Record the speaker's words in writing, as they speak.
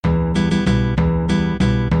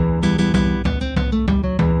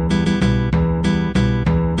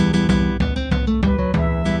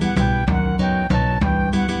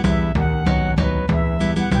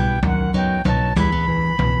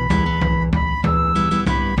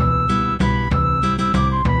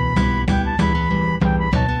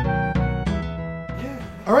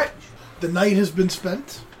night has been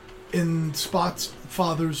spent in Spot's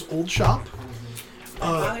father's old shop.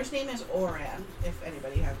 My father's name is Oran, if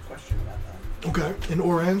anybody has a question about that. Okay, in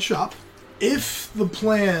Oran's shop. If the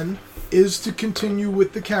plan is to continue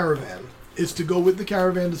with the caravan, is to go with the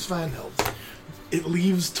caravan to Svanhild, it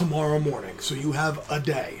leaves tomorrow morning, so you have a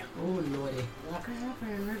day. Oh, lordy.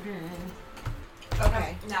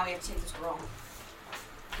 Okay. Now we have to take this girl.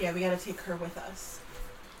 Yeah, we gotta take her with us.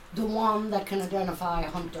 The one that can identify a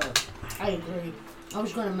hunter. I agree. I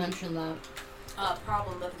was going to mention that.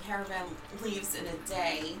 Problem that the caravan leaves in a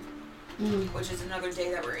day, which is another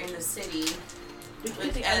day that we're in the city.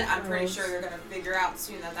 And I'm pretty sure they're going to figure out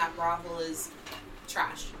soon that brothel is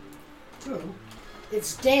trash. True.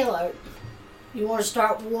 It's daylight. You want to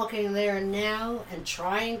start walking there now and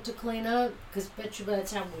trying to clean up? Because bet you by the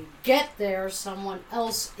time we get there, someone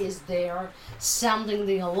else is there sounding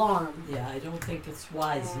the alarm. Yeah, I don't think it's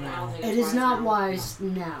wise now. It is not wise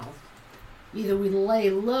now. Either we lay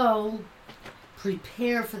low,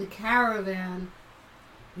 prepare for the caravan.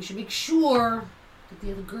 We should make sure that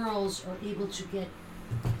the other girls are able to get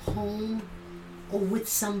home or with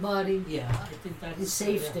somebody. Yeah, I think that's in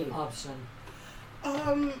safety. the option.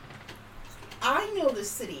 I know the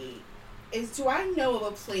city. Do I know of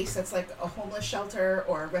a place that's like a homeless shelter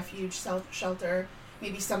or a refuge shelter?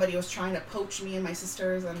 Maybe somebody was trying to poach me and my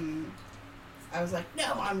sisters, and I was like,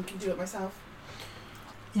 no, I can do it myself.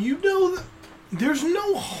 You know that there's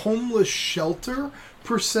no homeless shelter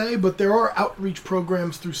per se, but there are outreach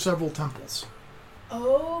programs through several temples.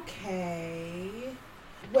 Okay.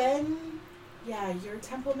 Your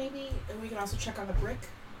temple maybe? And we can also check on the brick.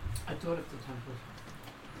 I thought of the temple.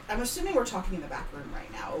 I'm assuming we're talking in the back room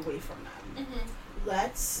right now, away from them. Mm-hmm.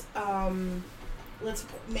 Let's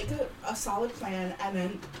make a solid plan and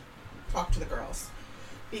then talk to the girls.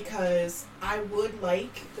 Because I would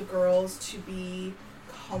like the girls to be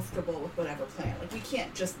comfortable with whatever plan. Like, we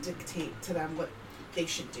can't just dictate to them what they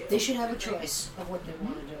should do. They should have a choice of what they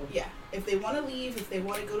want to do. Yeah. If they want to leave, if they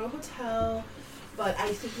want to go to a hotel. But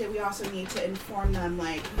I think that we also need to inform them,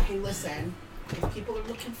 like, hey, listen, if people are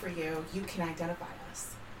looking for you, you can identify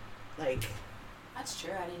us. Like... That's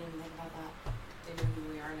true. I didn't even think about that. They know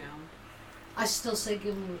who we are now. I still say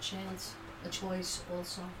give them a chance, a choice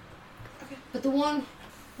also. Okay. But the one,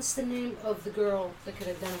 what's the name of the girl that could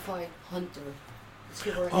identify Hunter? Let's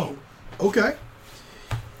give her a name. Okay.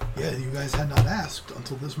 Yeah, you guys had not asked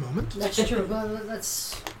until this moment. That's true, but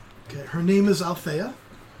that's... Okay, her name is Althea.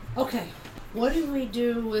 Okay, what do we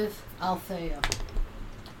do with Althea?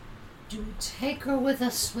 Do we take her with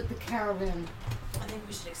us with the caravan? I think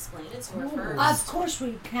we should explain it to her first. Of course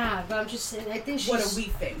we can, but I'm just saying, I think she's... What do we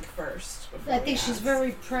think first? I think she's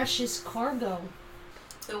very precious cargo.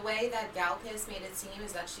 The way that Galpis made it seem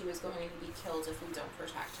is that she was going to be killed if we don't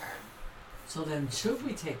protect her. So then, should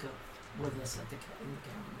we take her with us at the caravan?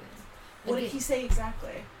 What did he say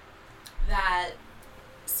exactly? That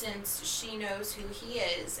since she knows who he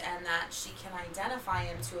is and that she can identify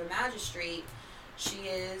him to a magistrate, she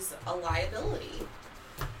is a liability.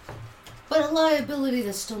 But a liability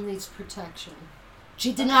that still needs protection.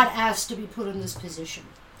 She did not ask to be put in this position.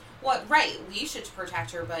 What? Right, we should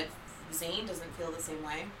protect her, but Zane doesn't feel the same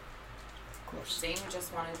way. Of course. Zane would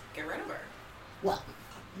just want to get rid of her. Well,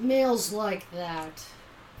 males like that...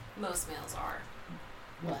 Most males are.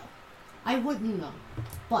 Well, I wouldn't know.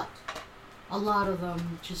 But a lot of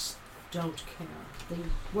them just don't care. They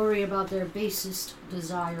worry about their basest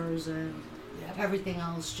desires and everything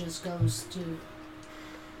else just goes to...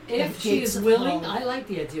 If she is willing, I like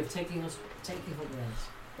the idea of taking her with us.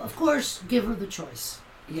 Of course, give her the choice.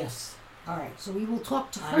 Yes. All right, so we will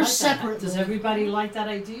talk to I her like separately. That. Does everybody like that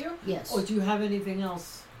idea? Yes. Or do you have anything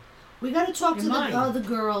else? We got to talk to the mind? other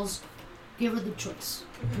girls, give her the choice.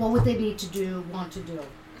 What would they need to do, want to do?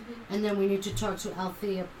 And then we need to talk to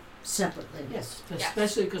Althea separately. Yes,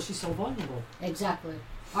 especially because she's so vulnerable. Exactly.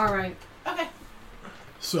 All right. Okay.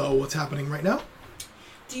 So, what's happening right now?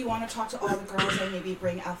 Do you want to talk to all the girls and maybe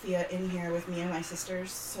bring Althea in here with me and my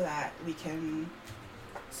sisters so that we can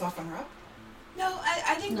soften her up? No,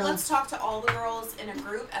 I think let's talk to all the girls in a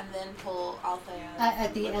group and then pull Althea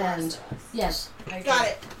At the end. Yes. Got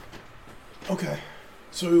it. Okay.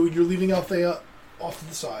 So, you're leaving Althea off to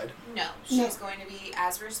the side. No, she's going to be,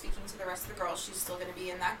 as we're speaking to the rest of the girls, she's still going to be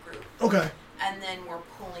in that group. Okay. And then we're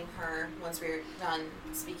pulling her once we're done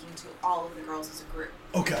speaking to all of the girls as a group.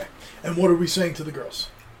 Okay. And what are we saying to the girls?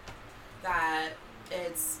 That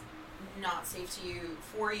it's not safe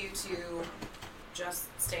for you to just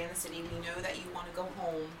stay in the city. We know that you want to go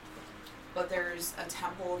home, but there's a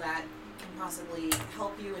temple that can possibly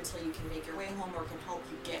help you until you can make your way home or can help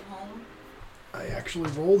you get home. I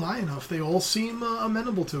actually rolled high enough. They all seem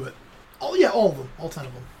amenable to it. Oh yeah, all of them, all 10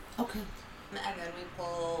 of them. Okay. And then we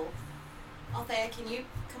pull. Althea, can you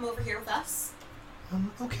come over here with us?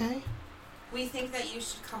 Okay. We think that you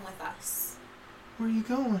should come with us. Where are you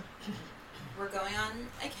going? We're going on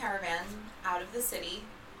a caravan out of the city,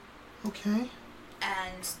 Okay.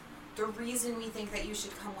 and the reason we think that you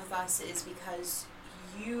should come with us is because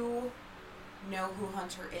you know who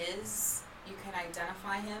Hunter is, you can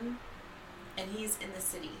identify him, and he's in the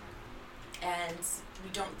city. And we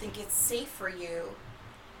don't think it's safe for you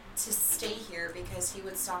to stay here because he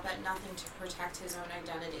would stop at nothing to protect his own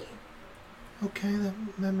identity. Okay,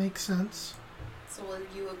 that makes sense. So will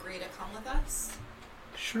you agree to come with us?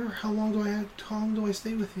 Sure. How long do I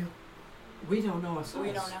stay with you? We don't know ourselves.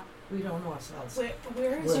 We don't know. We don't know ourselves.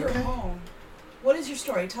 Where is your Okay. home? What is your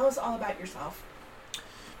story? Tell us all about yourself.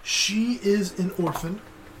 She is an orphan.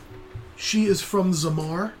 She is from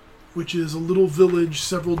Zamar, which is a little village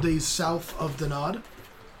several days south of Dannad.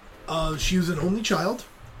 She was an only child.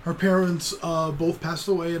 Her parents both passed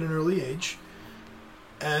away at an early age.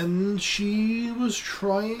 And she was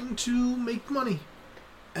trying to make money.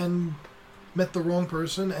 And met the wrong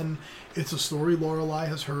person. And it's a story Lorelei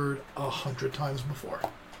has heard 100 times before.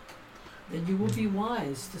 Then you will be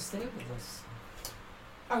wise to stay with us.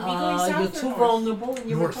 Are we going south You're or too north? vulnerable and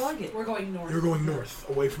you're North. a target. We're going north. You're going north,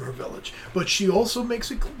 away from her village. But she also makes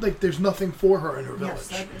it like there's nothing for her in her village.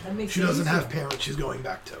 Yes, that makes She it doesn't easier. have parents she's going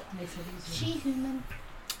back to. Makes it easier. She human.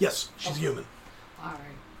 Yes, she's Okay. human. All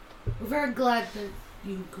right. We're very glad that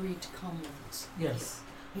you agreed to come with us. Yes.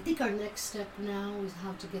 I think our next step now is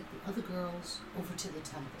how to get the other girls over to the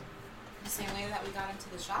temple. The same way that we got into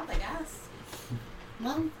the shop, I guess.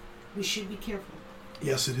 Well, we should be careful.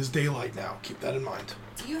 Yes, it is daylight now. Keep that in mind.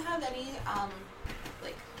 Do you have any,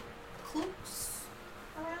 like, cloaks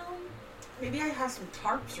around? Maybe I have some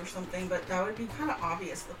tarps or something, but that would be kind of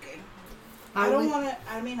obvious looking. I I don't would- want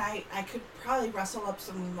to. I mean, I could probably rustle up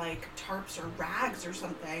some like tarps or rags or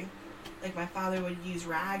something. Like my father would use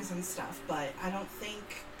rags and stuff, but I don't think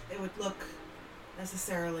it would look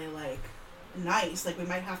necessarily like nice. Like we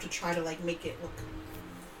might have to try to like make it look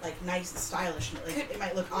like nice and stylish. Like it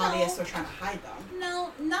might look obvious they're trying to hide them.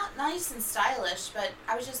 No, not nice and stylish, but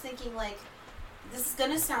I was just thinking, like, this is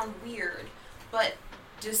gonna sound weird, but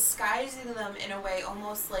disguising them in a way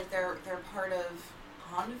almost like they're part of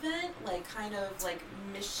convent, like kind of like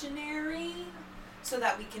missionary, so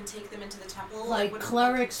that we can take them into the temple. Like what-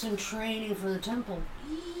 clerics in training for the temple.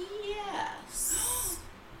 Yes.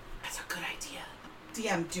 That's a good idea.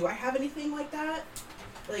 DM, do I have anything like that?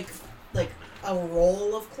 Like a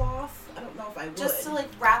roll of cloth? I don't know if I would. Just to like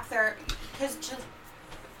wrap their, cause to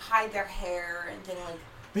hide their hair and then like.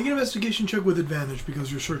 Make an investigation check with advantage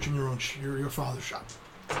because you're searching your own your father's shop.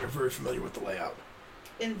 You're very familiar with the layout.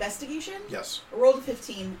 Investigation? Yes. I rolled a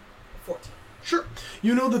 15, 14. Sure.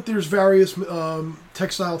 You know that there's various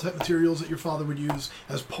textile type materials that your father would use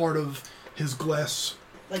as part of his glass,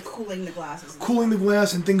 Like cooling the glasses. and cooling the stuff.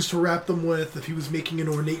 glass and things to wrap them with. If he was making an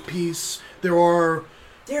ornate piece, there are.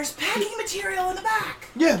 There's packing material in the back.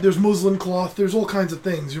 Yeah, there's muslin cloth. There's all kinds of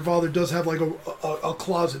things. Your father does have like a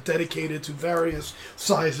closet dedicated to various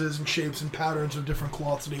sizes and shapes and patterns of different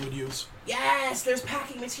cloths that he would use. Yes, there's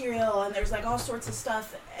packing material and there's like all sorts of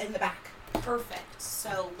stuff in the back. Perfect.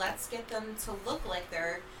 So let's get them to look like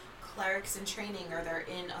they're clerics in training or they're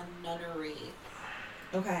in a nunnery.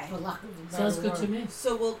 Okay. For lack of a better Sounds good to word. me.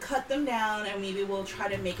 So we'll cut them down and maybe we'll try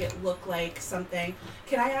to make it look like something.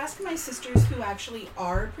 Can I ask my sisters who actually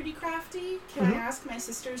are pretty crafty? Can I ask my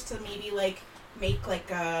sisters to maybe like make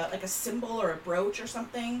like a symbol or a brooch or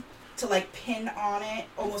something to like pin on it,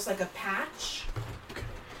 almost like a patch?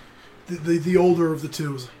 The older of the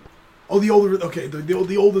two is. Oh, the older. Okay,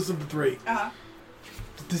 the oldest of the three.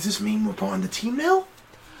 Does this mean we're part of the team now?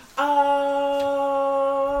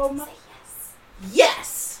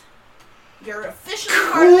 Yes. You're officially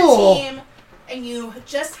part Cool. of the team, and you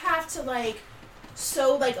just have to like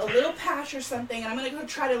sew like a little patch or something. And I'm gonna go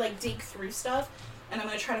try to like dig through stuff, and I'm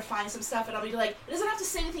gonna try to find some stuff. And I'll be like, it doesn't have to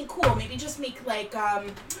say anything cool. Maybe just make like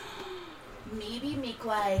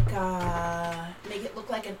make it look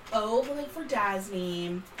like an O like for Dad's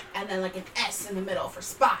name, and then like an S in the middle for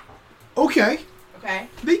Spot. Okay. Okay.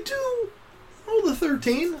 They do roll the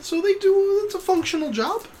 13, so they do. It's a functional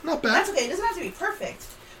job. Not bad. That's okay. It doesn't have to be perfect,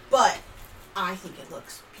 but I think it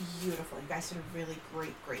looks beautiful. You guys did a really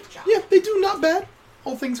great job. Yeah, they do not bad.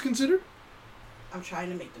 All things considered. I'm trying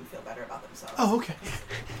to make them feel better about themselves. Oh, okay.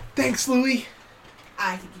 Thanks, Louie.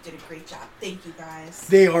 I think you did a great job. Thank you, guys.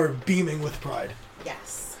 They are beaming with pride.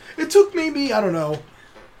 Yes. It took maybe, I don't know,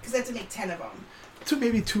 Because I had to make 10 of them. it took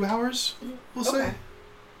maybe 2 hours, we'll say. Okay.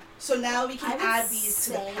 So now we I can would add these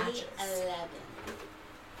to the say patches. 11.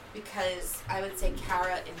 because I would say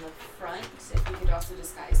Kara in the front. If we could also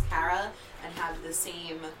disguise Kara and have the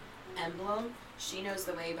same emblem, she knows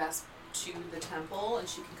the way best to the temple, and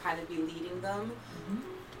she can kind of be leading them.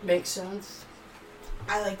 Makes sense.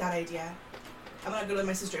 I like that idea. I'm gonna go to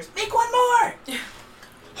my sisters. Make one more.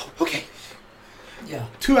 Okay. Yeah.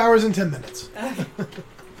 2 hours and 10 minutes. Okay.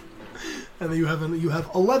 And then you have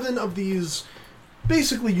 11 of these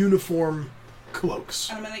basically uniform cloaks.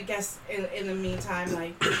 And I'm gonna guess in the meantime,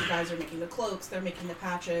 like you guys are making the cloaks, they're making the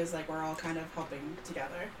patches, like we're all kind of helping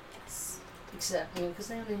together. Except, because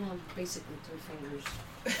they only have basically 3 fingers.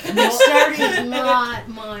 Dexterity is not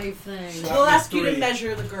my thing. We'll ask you to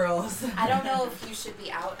measure the girls. I don't know if you should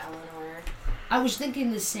be out, Eleanor. I was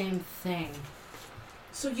thinking the same thing.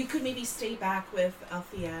 So you could maybe stay back with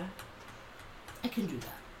Althea. I can do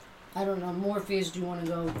that. I don't know. Morpheus, do you want to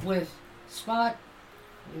go with Spot?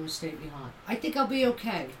 Or you want to stay behind? I think I'll be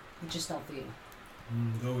okay with just Althea.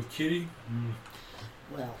 Go with Kitty.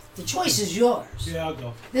 Well, the choice is yours. Yeah, I'll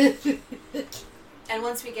go. And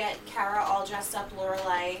once we get Kara all dressed up,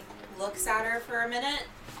 Lorelai looks at her for a minute,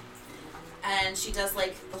 and she does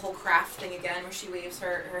like the whole craft thing again, where she waves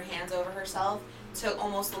her hands over herself to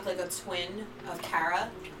almost look like a twin of Kara.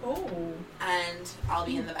 Oh. And I'll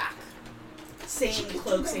be in the back. Same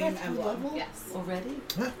cloak, same emblem. Level Yes. already?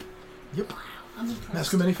 Yeah. Yep. Wow, I'm impressed.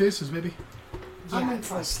 Mask of many faces, maybe. I'm Yeah,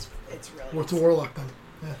 impressed. It's really Or to Warlock then.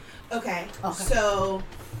 Yeah. Okay. Okay. So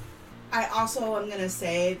I also am gonna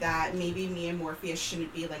say that maybe me and Morpheus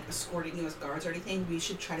shouldn't be like escorting you as guards or anything. We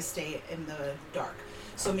should try to stay in the dark.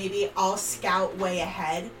 So maybe I'll scout way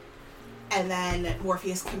ahead, and then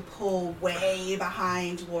Morpheus can pull way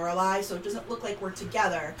behind Lorelai, so it doesn't look like we're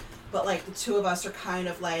together, but like the two of us are kind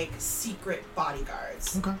of like secret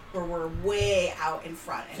bodyguards, Okay. where we're way out in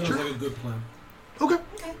front. Sounds like a good plan. Okay.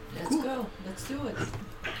 Okay. Let's go. Let's do it.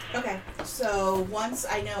 Okay, so once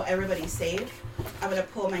I know everybody's safe, I'm gonna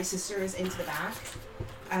pull my sisters into the back,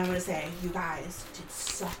 and I'm gonna say, "You guys did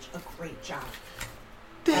such a great job."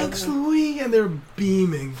 Thanks, Louis. And they're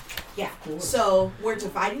beaming. Yeah. course. So we're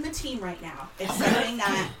dividing the team right now. It's something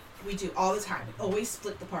that we do all the time. We always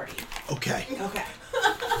split the party. Okay. Okay.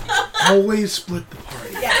 Always split the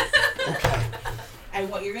party. Yeah. Okay.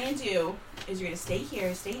 And what you're gonna do is you're gonna stay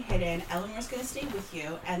here, stay hidden. Eleanor's gonna stay with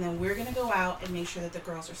you, and then we're gonna go out and make sure that the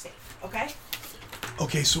girls are safe. Okay?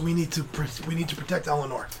 Okay. So we need to protect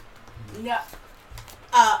Eleanor. No.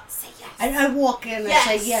 Say yes. And I walk in and Yes.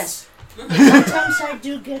 say yes. Sometimes I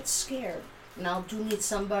do get scared, and I do need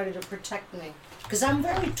somebody to protect me. Because I'm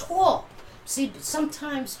very tall. See, but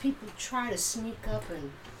sometimes people try to sneak up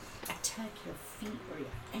and attack your feet or your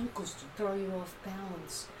ankles to throw you off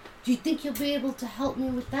balance. Do you think you'll be able to help me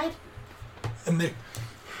with that? And they're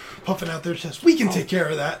puffing out their chest. We can take care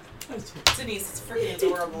of that. Denise is freaking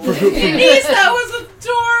adorable. Denise, that was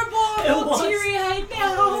adorable. I'm all was. teary-eyed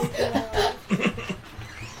now.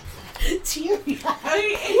 Teary.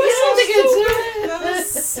 It was That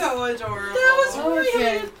was so adorable. That was really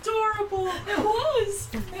Okay. adorable. It was.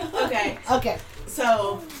 Okay, Okay.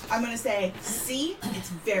 so I'm gonna say C. It's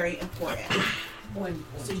very important.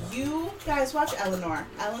 So you guys watch Eleanor.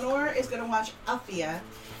 Eleanor is gonna watch Althea,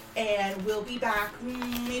 and we'll be back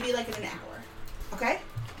maybe like in an hour. Okay?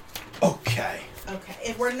 Okay. Okay.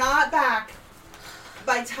 If we're not back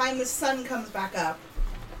by the time the sun comes back up,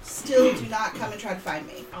 still do not come and try to find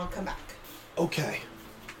me. I'll come back. Okay.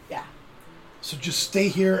 Yeah. So just stay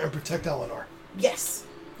here and protect Eleanor. Yes.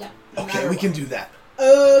 Yeah. No Okay, matter we what. can do that.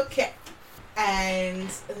 Okay. And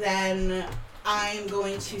then I'm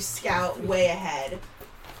going to scout way ahead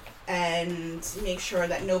and make sure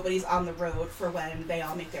that nobody's on the road for when they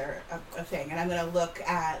all make their a thing. And I'm going to look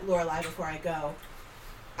at Lorelai before I go.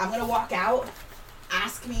 I'm going to walk out,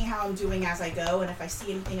 ask me how I'm doing as I go, and if I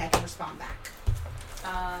see anything, I can respond back.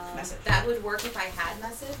 Message. That would work if I had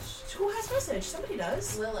message. Who has message? Somebody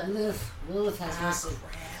does. Lilith. Lilith has Ah, message.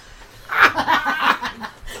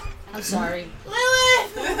 crap. I'm sorry.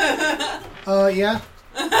 Lilith! Yeah.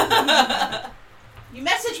 You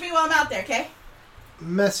message me while I'm out there, okay?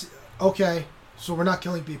 Okay. So we're not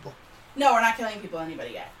killing people. No, we're not killing people,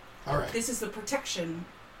 anybody yet. All right. This is the protection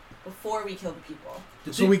before we kill the people.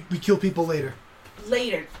 So we kill people later.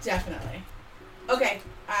 Later, definitely. Okay,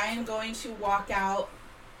 I'm going to walk out,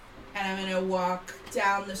 and I'm going to walk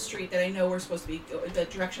down the street that I know we're supposed to be, the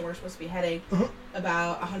direction we're supposed to be heading,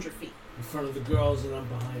 about 100 feet. In front of the girls and I'm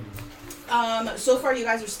behind them. So far you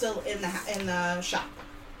guys are still in the shop.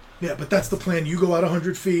 Yeah, but that's the plan. You go out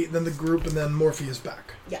 100 feet, then the group, and then Morpheus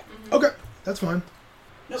back. Yeah. Okay, that's fine.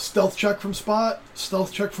 Nope. Stealth check from Spot.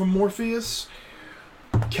 Stealth check from Morpheus.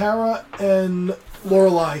 Kara and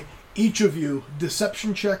Lorelai, each of you,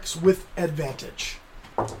 deception checks with advantage.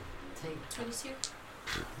 Take 22.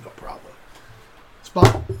 No problem.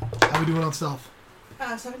 Spot, how we doing on stealth?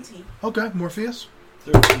 17. Okay, Morpheus?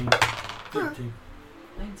 13. 13.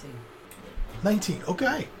 19. 19.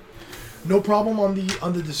 Okay. No problem on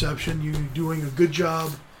the deception. You doing a good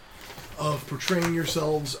job of portraying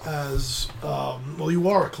yourselves as well. You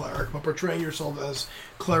are a cleric, but portraying yourself as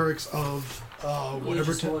clerics of of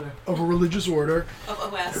a religious order.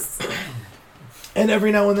 Of OS. And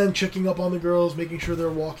every now and then checking up on the girls, making sure they're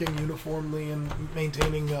walking uniformly and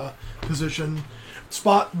maintaining position.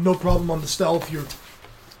 Spot, no problem on the stealth. You're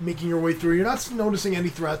making your way through. You're not noticing any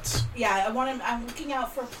threats. Yeah, I'm looking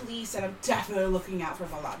out for police, and I'm definitely looking out for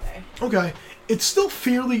Valade. Okay. It's still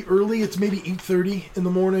fairly early. It's maybe 8:30 in the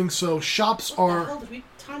morning, so shops are... How did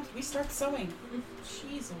we start sewing?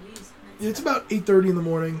 Jeez Louise. It's about 8:30 in the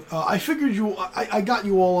morning. I figured I got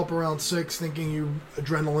you all up around 6, thinking your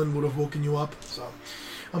adrenaline would have woken you up. So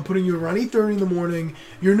I'm putting you around 8:30 in the morning.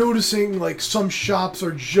 You're noticing, like, some shops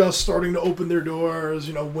are just starting to open their doors,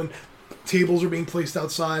 when tables are being placed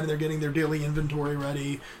outside and they're getting their daily inventory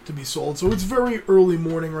ready to be sold. So it's very early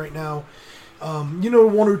morning right now.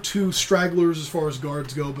 One or two stragglers as far as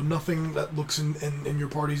guards go, but nothing that looks in your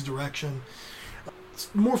party's direction.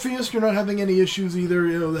 Morpheus, you're not having any issues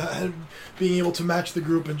either, being able to match the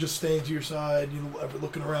group and just staying to your side,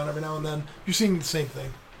 looking around every now and then. You're seeing the same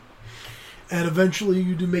thing. And eventually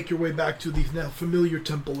you do make your way back to the now familiar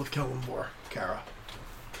temple of Kellenvor, Kara.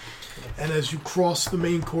 And as you cross the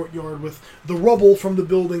main courtyard, with the rubble from the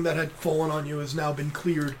building that had fallen on you has now been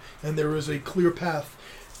cleared, and there is a clear path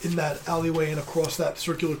in that alleyway and across that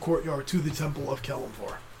circular courtyard to the temple of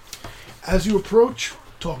Kellenvor. As you approach,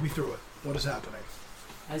 talk me through it. What is happening?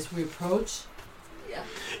 As we approach, yeah.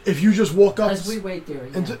 If you just walk up... As we wait there,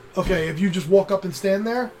 yeah. If you just walk up and stand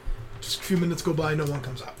there, just a few minutes go by, no one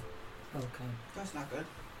comes out. Okay. That's not good.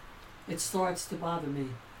 It starts to bother me.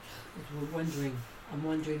 I'm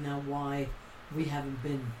wondering now why we haven't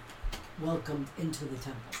been welcomed into the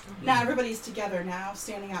temple. Now everybody's together now,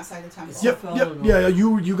 standing outside the temple. Yeah,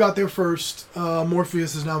 you got there first.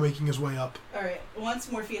 Morpheus is now making his way up. Alright, once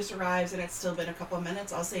Morpheus arrives and it's still been a couple of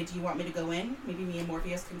minutes, I'll say, do you want me to go in? Maybe me and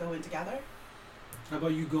Morpheus can go in together? How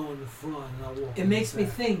about you go in the front and I'll walk It in makes the me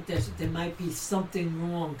back. think that there might be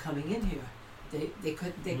something wrong coming in here. They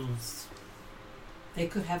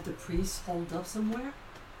could have the priest hold up somewhere.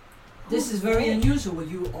 This is very unusual.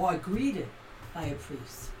 You are greeted by a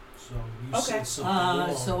priest. So you said something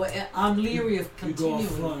wrong. So I'm leery of You continuing.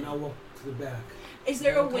 go up front and I'll walk to the back. Is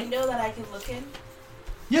there a window that I can look in?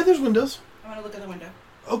 Yeah, there's windows. I'm gonna look at the window.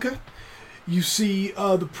 Okay. You see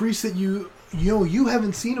the priest that you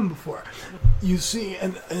haven't seen him before. You see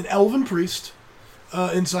an elven priest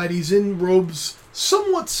inside. He's in robes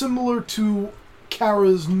somewhat similar to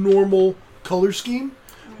Kara's normal color scheme,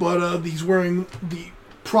 but he's wearing the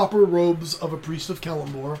proper robes of a priest of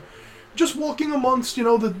Kellenvor. Just walking amongst,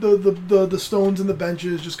 the stones and the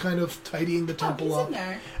benches, just kind of tidying the temple up. In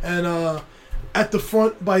there. And at the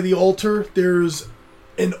front by the altar, there's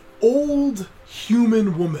an old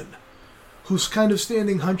human woman who's kind of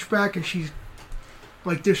standing hunchback, and she's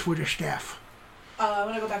like this with her staff. I'm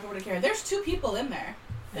gonna go back over to Kara. There's two people in there.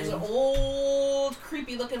 There's an old,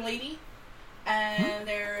 creepy-looking lady, and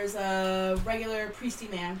there's a regular priesty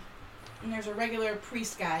man, and there's a regular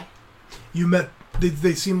priest guy. You met...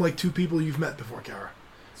 They seem like two people you've met before, Kara.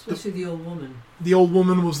 Especially the old woman. The old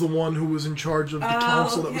woman was the one who was in charge of the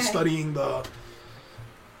council that was studying the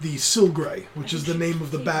Silgray, which is the name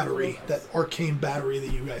of the battery, that arcane battery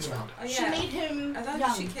that you guys found. Oh, yeah. She made him I thought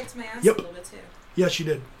young. she kicked my ass Yep. a little bit too. Yeah, she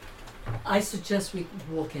did. I suggest we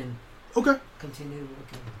walk in. Okay. Continue to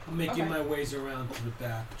walk in. I'm making my ways around to the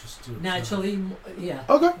back just to observe. Naturally, yeah.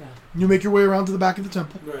 Okay. Yeah. You make your way around to the back of the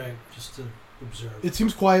temple. Right, just to observe. It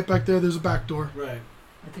seems quiet back there. There's a back door. Right.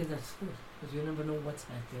 I think that's good, because you never know what's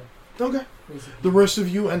back there. Okay. Basically. The rest of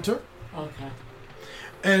you enter, Okay.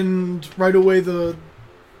 and right away the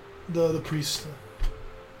priest.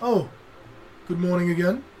 Oh, good morning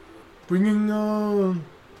again. Bringing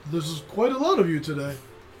there's quite a lot of you today.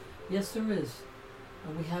 Yes, there is.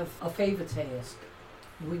 And we have a favor to ask.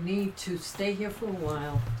 We need to stay here for a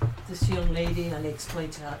while. This young lady, and I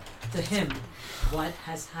explained to him what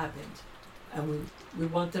has happened. And we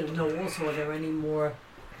wanted to know also, are there any more...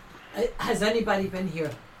 Has anybody been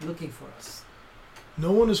here looking for us?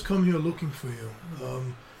 No one has come here looking for you.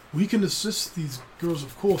 We can assist these girls,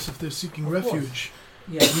 of course, if they're seeking refuge.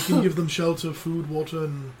 Yeah. We can give them shelter, food, water,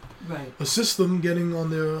 and assist them getting on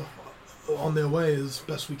their way as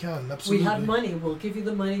best we can. Absolutely. We have money. We'll give you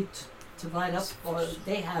the money to divide up, or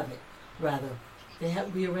they have it, rather.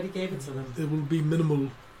 We already gave it to them. It will be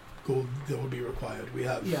minimal gold that will be required. We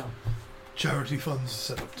have. Yeah. charity funds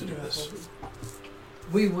set up to do this.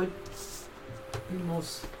 We would be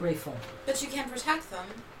most grateful. But you can protect them.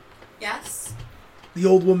 Yes? The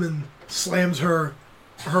old woman slams her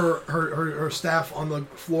staff on the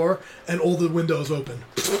floor, and all the windows open.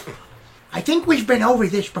 I think we've been over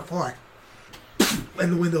this before.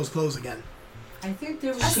 And the windows close again. I think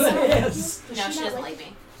there was Yes. No, she doesn't like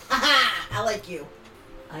me. Aha! I like you.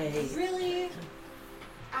 Really?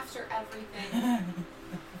 After everything?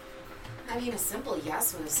 I mean, a simple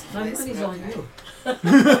yes was My money's on you.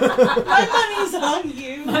 My money's on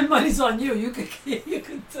you. My money's on you. You could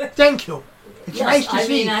say. Thank you. It's Yes, nice to I see.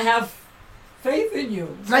 mean, I have faith in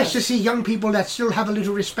you. It's nice to see young people that still have a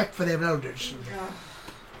little respect for their elders.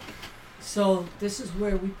 So this is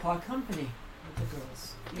where we part company with the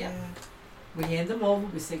girls. Yeah. We hand them over.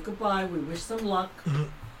 We say goodbye. We wish them luck, Mhm.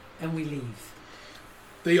 and we leave.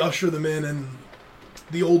 They usher them in, and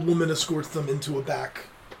the old woman escorts them into a back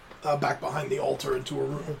behind the altar, into a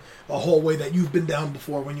room, a hallway that you've been down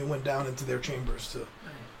before when you went down into their chambers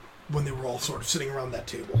when they were all sort of sitting around that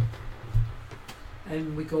table.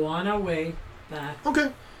 And we go on our way back.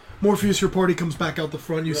 Okay. Morpheus, your party comes back out the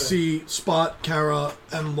front. You Right. see Spot, Kara,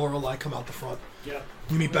 and Lorelei come out the front. Yep.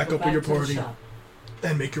 You meet We back go up with your to the party shop.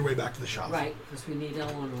 and make your way back to the shop. Right, because we need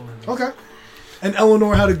Eleanor. Okay. And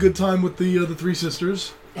Eleanor had a good time with the three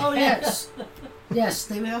sisters. Oh, yes. Yes,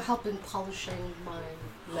 they were helping polishing my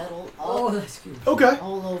metal up Oh, that's cute. Okay.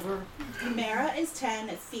 all over. Mara is 10,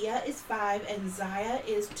 Thea is 5, and Zaya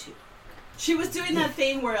is 2. She was doing that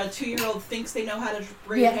thing where a 2-year-old thinks they know how to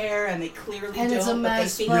braid Yeah. hair and they clearly And it's a don't, but they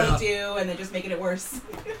mess, think but- they do, and they're just making it worse.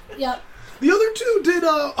 Yep. The other two did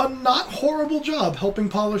a not horrible job helping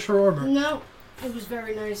polish her armor. No, it was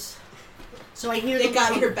very nice. So I hear They them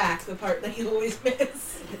got come- your back, the part that you always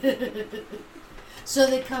miss. So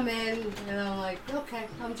they come in, and I'm like, okay,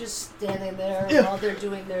 I'm just standing there Yeah. while they're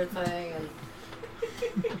doing their thing. And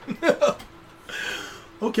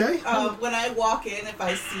Okay. When I walk in, if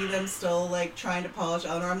I see them still like trying to polish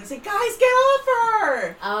Eleanor, I'm gonna say, "Guys, get off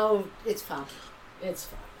her!" oh, it's fine. It's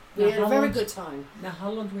fine. We Now, had a how very long- good time. Now, how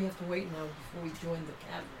long do we have to wait now before we join the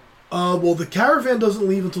caravan? Well, the caravan doesn't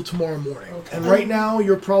leave until tomorrow morning. Okay. And right now,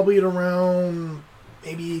 you're probably at around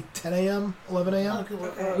maybe 10 a.m., 11 a.m. Okay,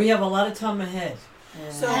 Okay. We have a lot of time ahead.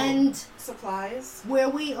 So- And Supplies. where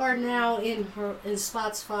we are now in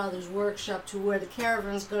Spot's father's workshop to where the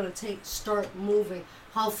caravan's going to start moving,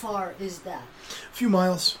 how far is that? A few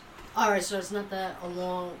miles. All right, so it's not that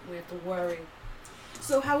long. We have to worry.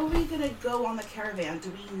 So how are we gonna go on the caravan?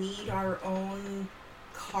 Do we need our own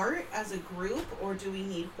cart as a group, or do we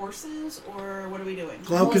need horses, or what are we doing?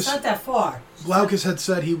 Well, it's Glaucus, not that far. Glaucus had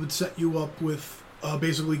said he would set you up with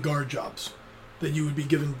basically guard jobs. That you would be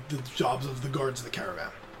given the jobs of the guards of the caravan.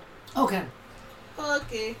 Okay.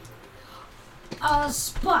 Okay.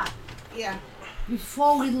 Spot. Yeah.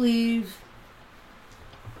 Before we leave,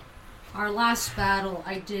 our last battle,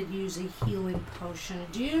 I did use a healing potion.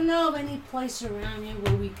 Do you know of any place around here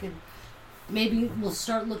where we could, maybe we'll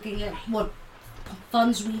start looking at what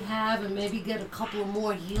funds we have and maybe get a couple of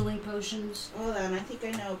more healing potions? Hold on, I think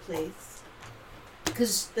I know a place.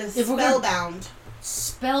 Because The if we're gonna, Spellbound.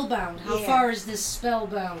 spellbound, how Yeah. far is this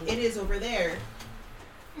spellbound? It is over there.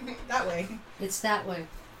 That way. It's that way.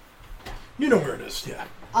 You know where it is, yeah.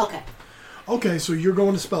 Okay. Okay, so you're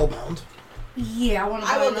going to Spellbound. Yeah, I want to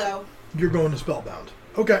I will go. You're going to Spellbound.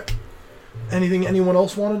 Okay. Anything anyone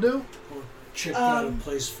else want to do? Or check out a Um,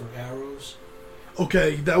 place for arrows.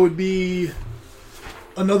 Okay, that would be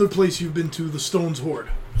another place you've been to, the Stone's Hoard.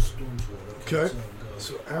 Stormsword. Okay. So I'll go.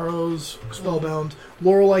 So arrows, Spellbound,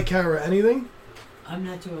 Lorelei, Kara, anything? I'm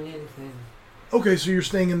not doing anything. Okay, so you're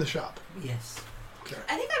staying in the shop. Yes. Okay.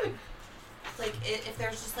 I think I would, like, if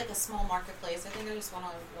there's just like a small marketplace, I think I just want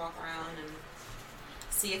to walk around and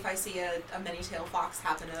see if I see a many-tailed fox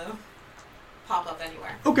happen to pop up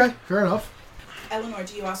anywhere. Okay, fair enough. Eleanor,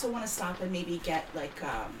 do you also want to stop and maybe get like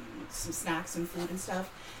some snacks and food and stuff?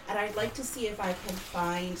 And I'd like to see if I can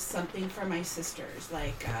find something for my sisters,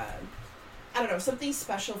 like I don't know, something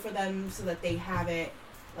special for them so that they have it,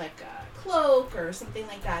 like a cloak or something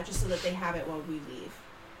like that, just so that they have it while we leave.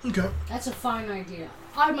 Okay. That's a fine idea.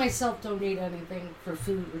 I myself don't need anything for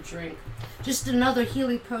food or drink. Just another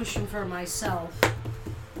healing potion for myself.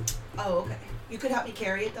 Oh, okay. You could help me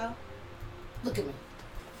carry it though. Look at me.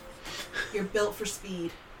 You're built for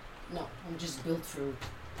speed. No, I'm just built for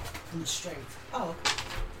brute strength. Oh, okay.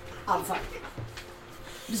 I'm fine.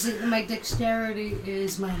 You see, my dexterity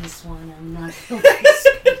is -1. I'm not built for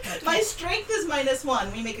speed. My strength is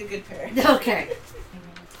 -1. We make a good pair. Okay.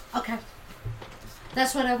 Okay.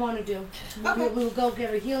 That's what I want to do. Okay. We will go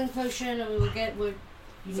get a healing potion, and we will get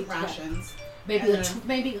You some need to get rations. maybe And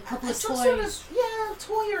maybe a couple of some toys. sort of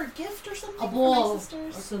toy or a gift or something A for ball. my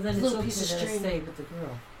sisters. So then it's Little okay piece of that I string. stay with the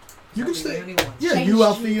girl. You can I'll be the stay. only one. Yeah, Change you, sheets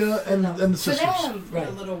Althea, for and them. the For sisters. them. Right.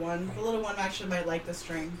 The little one. The little one actually might like the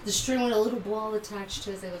string. The string with a little ball attached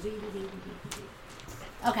to it. They go, dee, dee, dee, dee,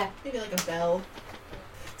 dee. Okay. Maybe like a bell.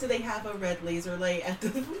 Do they have a red laser light at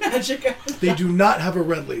the magic item? They do not have a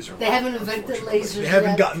red laser. They light, haven't invented unfortunately. lasers They haven't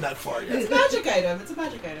yet. gotten that far yet. It's a magic item. It's a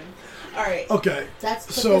magic item. All right. Okay.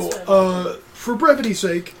 That's So, for brevity's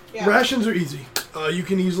sake, Yeah. rations are easy. You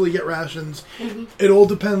can easily get rations. Mhm. It all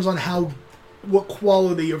depends on what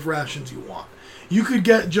quality of rations you want. You could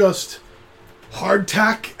get just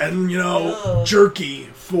hardtack and, Ugh. jerky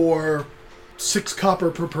for 6 copper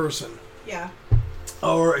per person. Yeah.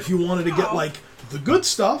 Or if you wanted to get, Oh. like, the good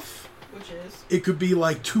stuff, Which is? it could be,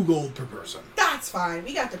 like, 2 gold per person. That's fine.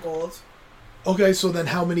 We got the gold. Okay, so then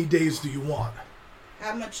how many days do you want?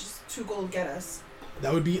 How much does 2 gold get us?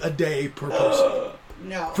 That would be a day per person.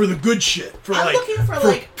 No. For the good shit. For I'm like looking for,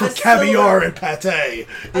 like, for a caviar silver- and pate.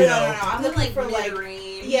 No, You no, know. no. I'm Then, looking for like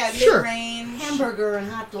mid-range. mid-range. hamburger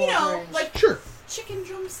and hot dog. You know, range. like Sure. chicken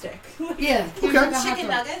drumstick. yeah. Okay. hamburger, hot Chicken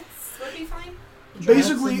dog. nuggets would be fine.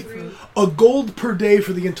 Basically, Fruit. a gold per day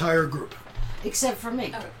for the entire group. Except for me.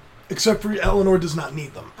 Okay. Except for Eleanor does not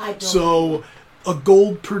need them. I don't. So, a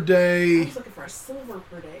gold per I day. was looking for a silver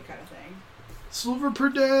per day kind of thing. Silver per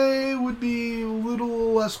day would be a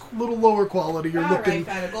little lower quality. You're All looking.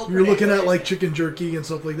 right, fine. A gold per You're day, looking what at is like it? chicken jerky and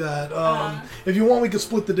stuff like that. Uh-huh. If you want, we could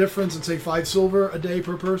split the difference and say 5 silver a day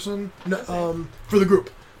per person. No, Okay. for the group,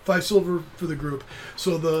 5 silver for the group.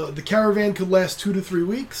 So the caravan could last 2 to 3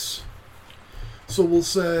 weeks. So we'll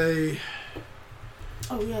say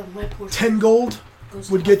Oh yeah, my portion 10 gold goes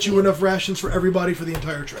would to get you Althea. enough rations for everybody for the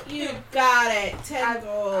entire trip. You got it. 10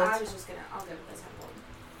 gold. I was just gonna. I'll give it the 10 gold.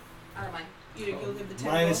 I don't mind. You'll give the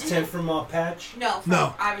 10 Minus gold. 10 from our patch. No.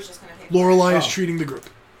 No. I was just gonna pay. Lorelei is Oh. treating the group.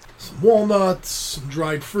 Some walnuts, some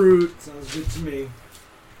dried fruit. Sounds good to me.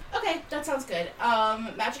 Okay, that sounds good.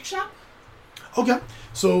 Magic shop? Okay,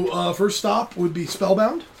 so first stop would be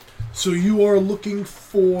Spellbound. So you are looking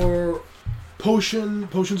for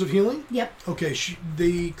potions of healing? Yep. Okay,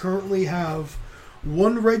 they currently have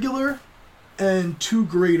 1 regular and 2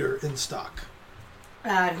 greater in stock.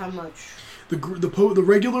 At how much? The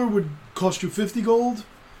regular would cost you 50 gold.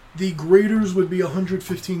 The graders would be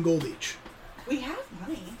 115 gold each. We have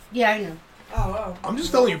money. Yeah, I know. Oh. I'm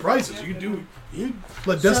just telling you prices. You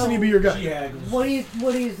let Destiny be your guide. She haggles. What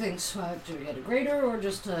do you think, Swag? Do we get a grader or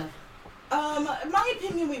just a? In my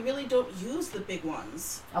opinion, we really don't use the big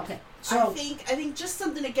ones. Okay. I So think just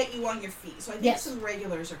something to get you on your feet. So I think Yes. some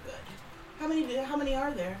regulars are good. How many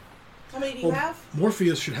are there? How many do you Well, have?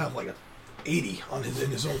 Morpheus should have like 80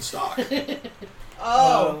 in his own stock.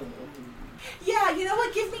 Oh. Yeah, you know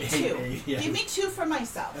what? Give me 2. Yeah. Give me 2 for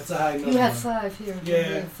myself. That's a high number. you have 5 here. Yeah.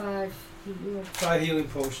 You have 5. You have- 5 healing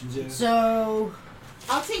potions, yeah. So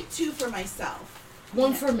I'll take 2 for myself.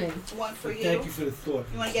 1 for me. 1 for you. Thank you for the thought.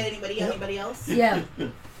 You want to get anybody else? Yeah.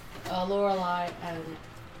 Lorelei and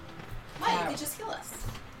Why? You could just heal us.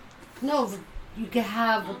 no, you can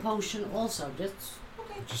have a potion also, Okay.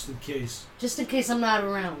 Just in case. just in case I'm not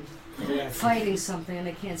around Yeah. fighting something and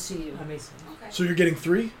I can't see you. Amazing. Okay. So you're getting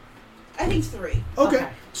 3? I think 3. Okay. Okay.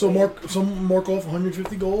 So mark off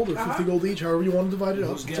 150 gold or 50 Uh-huh. gold each, however you want to divide it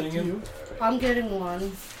up. Who's It's up getting to it? you. I'm getting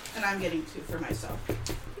 1. And I'm getting 2 for myself.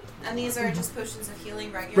 And these are just potions of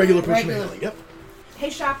healing, regular. Regular potion Regular. healing. Yep. Hey,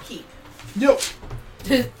 shopkeep. Yep.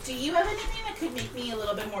 Do you have anything that could make me a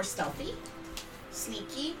little bit more stealthy?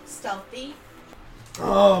 Sneaky? Stealthy?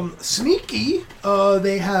 Sneaky.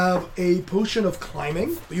 They have a potion of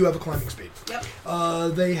climbing. You have a climbing speed.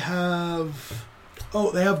 Yep. They have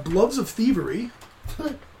gloves of thievery.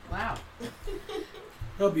 Wow.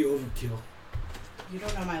 That'll be overkill. You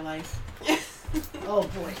don't know my life. Oh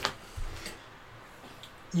boy.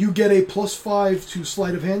 You get a +5 to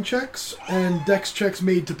sleight of hand checks and dex checks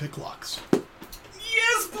made to pick locks.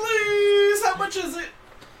 Yes, please! How much is it?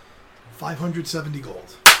 570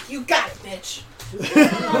 gold. You got it, bitch.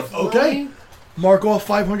 Okay. Mark off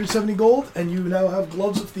 570 gold, and you now have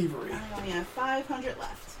gloves of thievery. I only have 500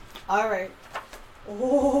 left. All right.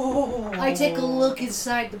 Oh. I take a look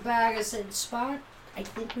inside the bag. I said, Spot, I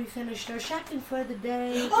think we finished our shopping for the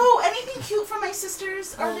day. Oh, anything cute for my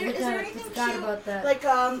sisters? Oh, Is there I anything forgot cute? about that. Like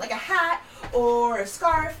a hat or a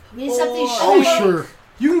scarf? We need something or- Oh, shiny. sure.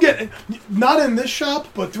 You can get, not in this shop,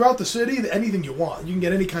 but throughout the city, anything you want. You can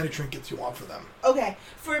get any kind of trinkets you want for them. Okay,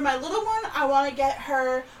 for my little one, I want to get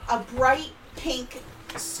her a bright pink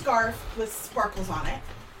scarf with sparkles on it.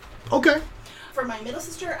 Okay. For my middle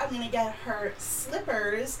sister, I'm going to get her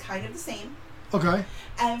slippers, kind of the same, Okay.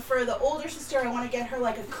 And for the older sister, I want to get her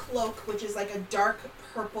like a cloak, which is like a dark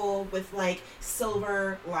purple with like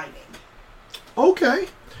silver lining. Okay.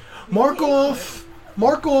 Mark off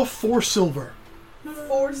 4 silver.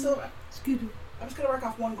 4 silver. Scooter. I'm just gonna mark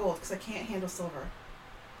off 1 gold because I can't handle silver.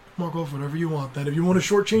 Mark off whatever you want. Then, if you want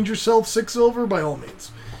to shortchange yourself 6 silver, by all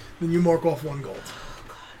means, then you mark off 1 gold.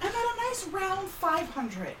 I'm at a nice round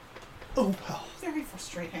 500. Oh well. Very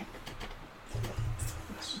frustrating.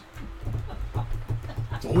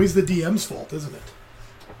 It's always the DM's fault, isn't it?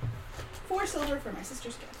 4 silver for my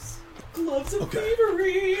sister's gifts. Gloves of Okay.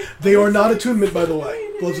 thievery. They are not attunement, by the way.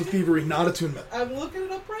 Gloves of Thievery, not attunement. I'm looking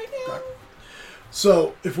it up right now. Okay.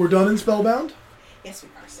 So, if we're done in Spellbound, Yes, we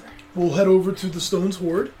are, sir. we'll head over to the Stone's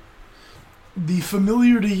Hoard. The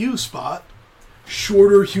familiar to you spot,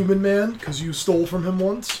 shorter human man, because you stole from him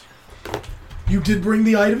once. You did bring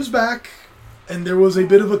the items back, and there was a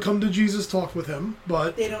bit of a come to Jesus talk with him,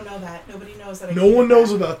 but They don't know that. Nobody knows that. I no gave one it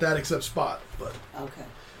knows back. about that except Spot. But Okay.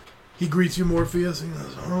 he greets you, Morpheus, and he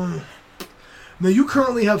goes, "Oh." Now, you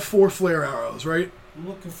currently have 4 flare arrows, right? I'm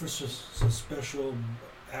looking for some special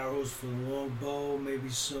arrows for the long bow, maybe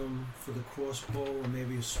some for the crossbow, and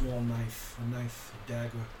maybe a small knife, a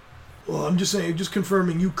dagger. Well, I'm just saying, just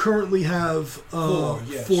confirming, you currently have 4,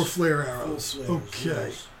 yes. 4 flare 4 arrows. flares, Okay.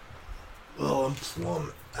 yes. Well, I'm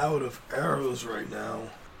plumb out of arrows right now.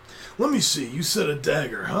 Let me see. You said a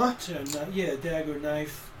dagger, huh? Yeah, dagger,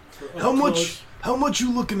 knife. For up How much? close. How much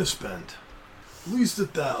you looking to spend? At least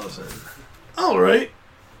 1,000. All right.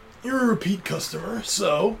 You're a repeat customer,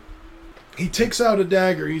 so he takes out a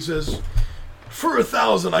dagger. He says, "For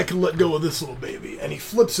 1,000, I can let go of this little baby." And he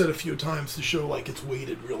flips it a few times to show like it's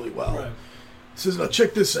weighted really well. Right. He says, "Now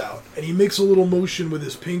check this out." And he makes a little motion with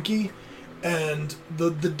his pinky, and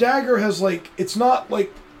the dagger has like, it's not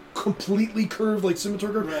like completely curved like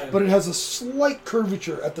scimitar curve, Right. but it has a slight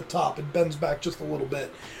curvature at the top. It bends back just a little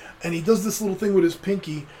bit. And he does this little thing with his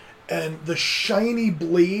pinky, and the shiny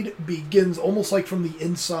blade begins almost like from the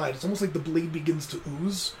inside. It's almost like the blade begins to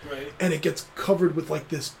ooze, Right. and it gets covered with like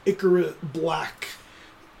this ichor black,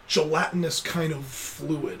 gelatinous kind of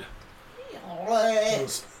fluid. He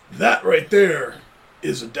goes, "That right there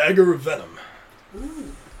is a dagger of venom.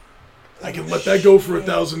 I can let that go for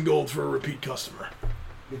 1,000 gold for a repeat customer."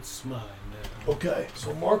 It's mine now. Okay,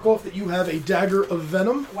 so mark off that you have a dagger of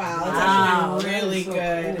venom, Wow, that's Wow, actually that really is so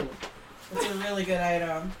good. cool. That's a really good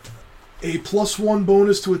item. a +1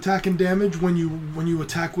 bonus to attack and damage when you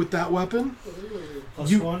attack with that weapon.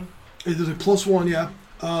 Plus You- 1? It is a +1, yeah.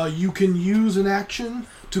 You can use an action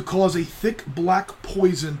to cause a thick black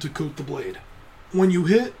poison to coat the blade. When you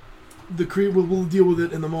hit, the creature, we'll deal with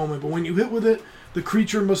it in a moment, but when you hit with it, the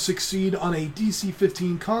creature must succeed on a DC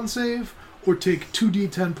 15 con save or take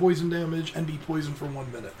 2d10 poison damage and be poisoned for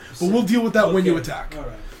 1 minute. But we'll deal with that when you Okay. attack. All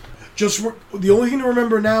right. The only thing to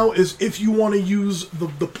remember now is if you want to use the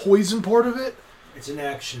poison part of it, It's an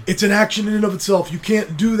action. it's an action in and of itself. You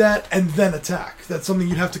can't do that and then attack. That's something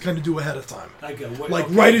you'd have to kind of do ahead of time. I got what, Like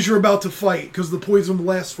okay. right as you're about to fight, because the poison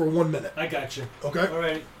lasts for 1 minute. I got you. Okay? All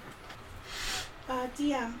right.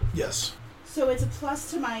 DM. Yes. So it's a plus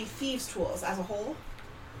to my thieves' tools as a whole.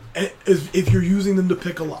 And if you're using them to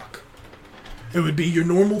pick a lock, it would be your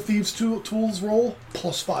normal thieves' tools roll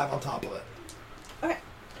 +5 on top of it, Okay.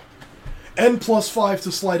 and +5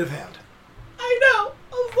 to sleight of hand. I know.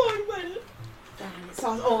 I'm so excited.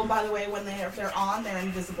 So, oh, and by the way, when they're on, they're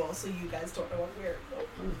invisible, so you guys don't know what we're. Oh,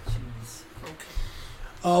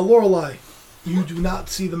 jeez. Lorelei, you do not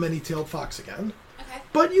see the many-tailed fox again, Okay.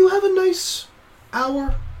 but you have a nice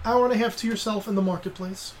hour and a half to yourself in the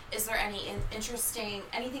marketplace. Is there anything interesting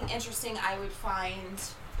I would find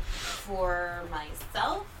for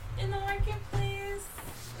myself in the marketplace?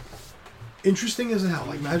 Interesting as how?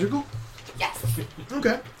 Like magical? Yes.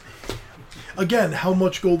 Okay. Again, how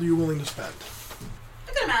much gold are you willing to spend?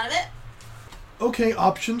 A good amount of it. Okay,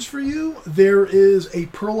 options for you. There is a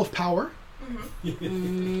Pearl of Power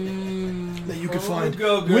that you could find.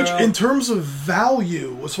 Go, girl. Which, in terms of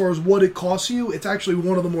value, as far as what it costs you, it's actually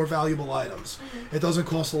one of the more valuable items. It doesn't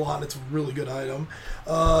cost a lot, and it's a really good item.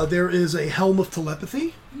 There is a Helm of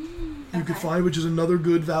Telepathy you could find, which is another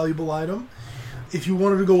good, valuable item. If you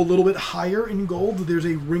wanted to go a little bit higher in gold, there's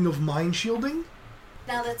a Ring of Mind Shielding.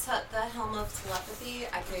 Now the Helm of Telepathy,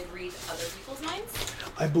 I could read other people's minds.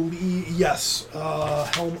 I believe, yes,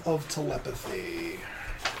 Helm of Telepathy.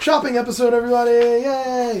 Shopping episode, everybody!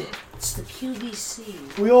 Yay! It's the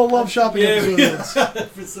QVC. We all love shopping episodes.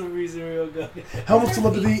 For some reason, we all got it. Helm of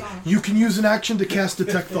Telepathy, you can use an action to cast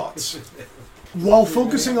Detect Thoughts. While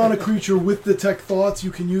focusing on a creature with Detect Thoughts,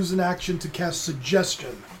 you can use an action to cast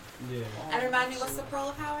Suggestion. Yeah. And remind me, what's the Pearl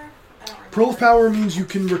of Power? I don't remember. Pearl of Power means you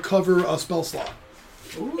can recover a spell slot.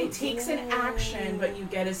 Ooh. It takes an action, but you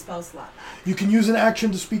get a spell slot back. You can use an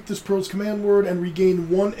action to speak this Pearl's command word and regain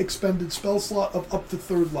 1 expended spell slot of up to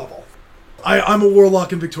 3rd level. I'm a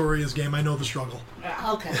warlock in Victoria's game. I know the struggle.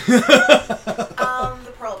 Yeah. Okay.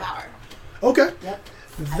 The Pearl of Power. Okay. Yep.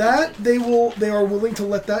 That they are willing to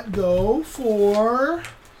let that go for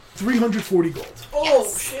 340 gold. Oh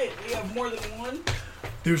Yes. shit! We have more than one.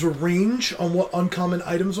 There's a range on what uncommon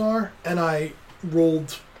items are, and I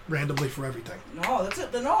rolled randomly for everything. No, that's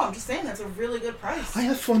it. No, I'm just saying that's a really good price. I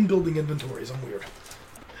have fun building inventories. I'm weird.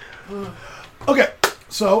 Okay,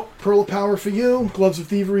 so Pearl of Power for you, Gloves of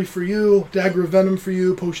Thievery for you, Dagger of Venom for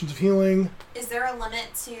you, Potions of Healing, Is there a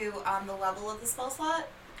limit to the level of the spell slot?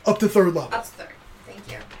 up to 3rd level. Up to 3rd.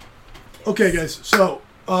 Thank you. Okay, guys. So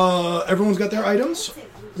everyone's got their items.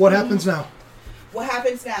 What happens now? What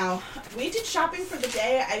happens now? We did shopping for the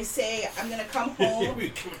day. I say I'm gonna come home.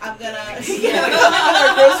 I'm gonna our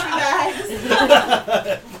grocery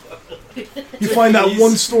bags. You find that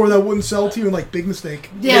one store that wouldn't sell to you, and like, big mistake.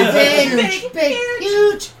 Yeah, Big, big,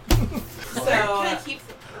 huge. So Where can I keep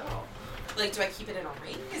the pearl? Like, do I keep it in a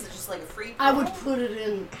ring? Is it just like a free pearl? I would put it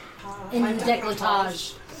in my the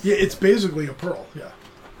decolletage. Yeah, it's basically a pearl. Yeah.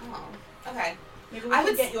 Oh, okay. maybe we I could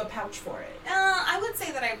would get you a pouch for it. I would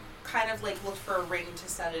say that I kind of like looked for a ring to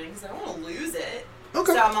set it in because I don't want to lose it.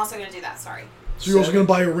 Okay. So I'm also going to do that, sorry. So you're also gonna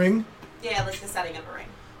buy a ring. Yeah, like the setting of a ring.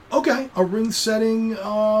 Okay, a ring setting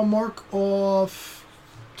mark of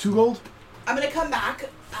 2 gold. I'm gonna come back.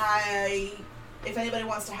 If anybody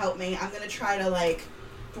wants to help me, I'm gonna try to like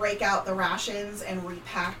break out the rations and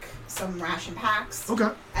repack some ration packs. Okay.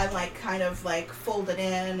 And like kind of like fold it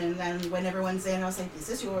in, and then when everyone's in, I was like, "This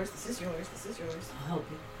is yours. This is yours. This is yours." I'll help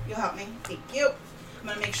you. You'll help me. Thank you. I'm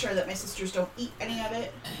gonna make sure that my sisters don't eat any of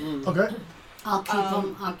it. Okay. I'll keep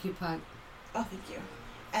them occupied. Oh, thank you.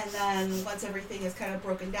 And then once everything is kind of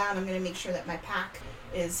broken down, I'm gonna make sure that my pack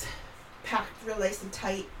is packed real nice and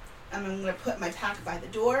tight. And I'm gonna put my pack by the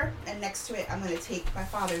door, and next to it, I'm gonna take my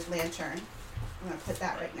father's lantern. I'm gonna put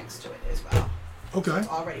that right next to it as well. Okay.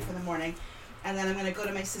 All ready for the morning. And then I'm gonna go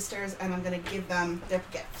to my sisters, and I'm gonna give them their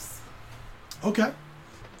gifts. Okay.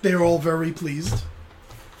 They are all very pleased.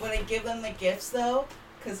 When I give them the gifts, though,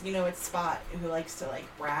 because you know it's Spot who likes to like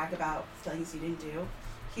brag about things he didn't do,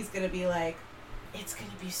 he's gonna be like, "It's gonna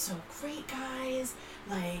be so great, guys!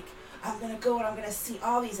 Like, I'm gonna go and I'm gonna see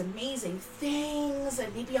all these amazing things,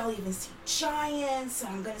 and maybe I'll even see giants, and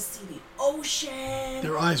I'm gonna see the ocean.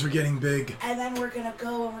 Their eyes are getting big. And then we're gonna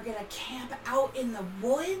go and we're gonna camp out in the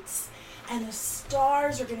woods, and the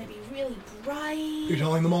stars are gonna be really bright." You're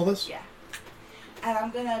telling them all this? Yeah. And I'm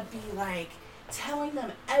gonna be like telling them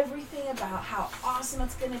everything about how awesome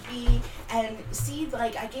it's gonna be, and see,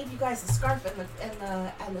 like, I gave you guys the scarf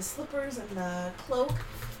and the slippers and the cloak,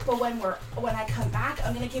 but when I come back,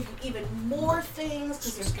 I'm gonna give you even more things,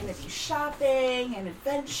 because there's gonna be shopping and It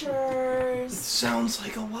adventures. sounds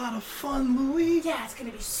like a lot of fun, Louis. Yeah, it's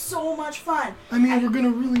gonna be so much fun. I mean, And we're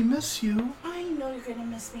gonna really miss you. I know you're gonna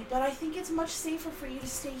miss me, but I think it's much safer for you to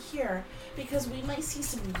stay here, because we might see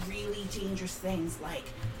some really dangerous things like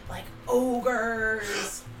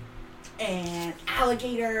ogres and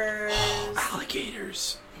alligators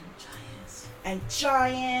Alligators. and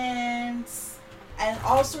giants and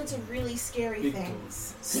all sorts of really scary Big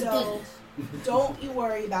things. So don't you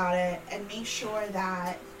worry about it, and make sure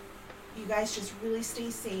that you guys just really stay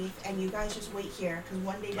safe, and you guys just wait here, because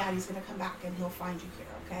one day Daddy's gonna come back and he'll find you here,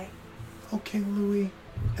 okay? Okay, Louis.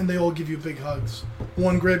 And they all give you big hugs.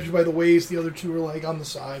 One grabs you by the waist, the other two are like on the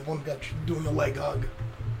side. One got you doing a leg hug.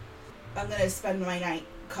 I'm gonna spend my night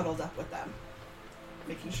cuddled up with them,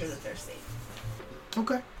 making sure that they're safe.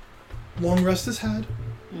 Okay. Long rest is had.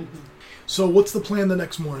 Mm-hmm. So what's the plan the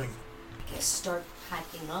next morning? I guess start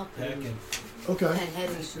packing up Packing. Okay. and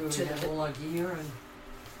heading Make sure to we have the. all our gear and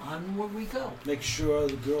onward we go. Make sure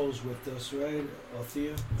the girl's with us, right?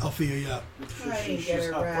 Althea? Althea, yeah. Make sure I didn't get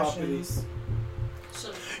her our property. rations.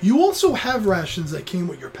 So, You also have rations that came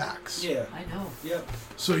with your packs. Yeah. I know. Yep.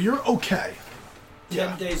 So you're okay.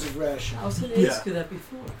 10 days of ration. I was going Yeah. to ask you that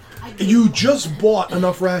before. I did- You just bought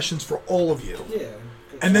enough rations for all of you. Yeah.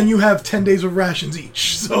 And then you have 10 days of rations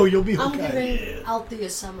each. So you'll be I'm okay. giving Althea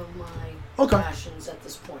some of my Okay. rations at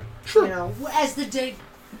this point. Sure. You know, as the day,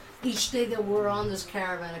 each day that we're on this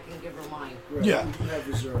caravan, I can give her mine. Right. Yeah. You have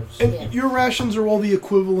reserves. And Yeah. your rations are all the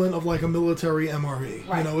equivalent of like a military MRE.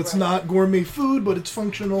 Right, you know, it's right. not gourmet food, but it's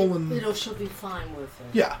functional and She'll be fine with it.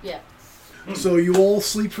 yeah. Yeah. So you all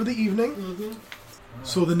sleep for the evening. Mm-hmm.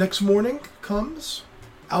 So the next morning comes.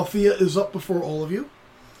 Althea is up before all of you.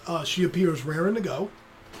 She appears raring to go.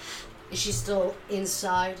 Is she still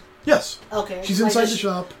inside Yes. Okay. She's like inside this- the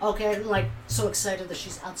shop. Okay, I'm like so excited that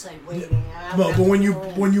she's outside waiting. I Well, have but to when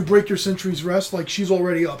go in. you break your sentry's rest, like she's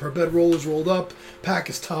already up. Her bedroll is rolled up, pack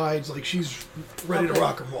is tied, like she's ready to Okay.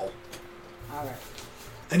 rock and roll. All right.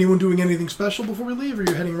 Anyone doing anything special before we leave, or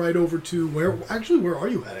you're heading right over to where? Actually, where are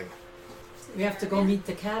you heading? We have to go meet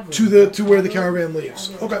the caravan. To where the caravan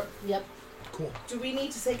leaves. Okay, Yep. cool. Do we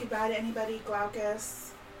need to say goodbye to anybody, Glaucus?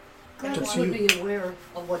 I That's would you. be aware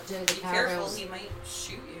of what day the Be careful, caravan's. he might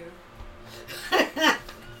shoot you.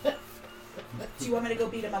 Do you want me to go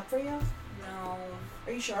beat him up for you? No.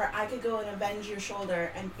 Are you sure? I could go and avenge your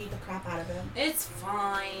shoulder and beat the crap out of him. It's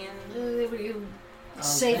fine. You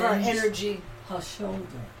save our Avenge energy. Her shoulder.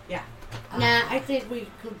 Nah, I think we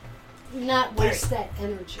could not waste that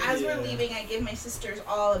energy. As we're leaving, I give my sisters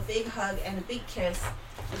all a big hug and a big kiss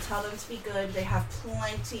and tell them to be good. They have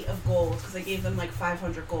plenty of gold because I gave them like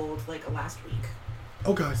 500 gold like last week.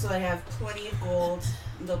 Okay. So they have plenty of gold.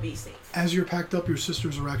 They'll be safe. As you're packed up, your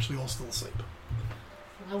sisters are actually all still asleep.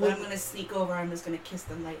 I But would, I'm going to sneak over. I'm just going to kiss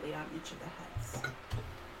them lightly on each of the heads. Okay.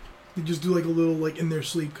 You just do like a little like in their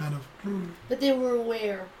sleep kind of. but they were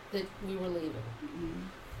aware that we were leaving.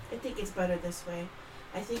 I think it's better this way.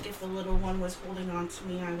 I think if the little one was holding on to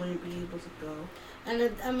me, I wouldn't be able to go.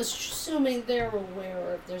 And I'm assuming they're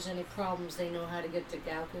aware if there's any problems, they know how to get to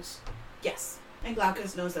Glaucus. Yes. And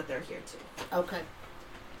Glaucus knows that they're here too. Okay.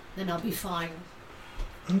 Then I'll be fine.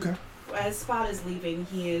 Okay. As Spot is leaving,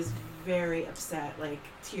 he is very upset, like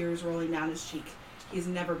tears rolling down his cheek. He's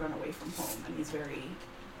never been away from home, and he's very,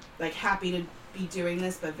 like, happy to be doing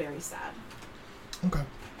this, but very sad. Okay.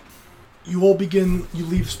 You all begin. You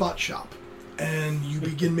leave Spot Shop, and you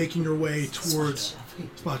begin making your way towards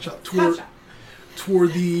Spot Shop Gotcha.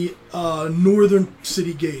 toward the northern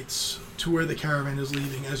city gates to where the caravan is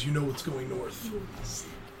leaving. As you know, it's going north.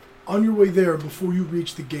 On your way there, before you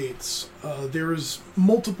reach the gates, there is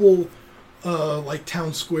multiple like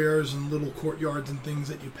town squares and little courtyards and things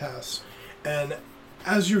that you pass. And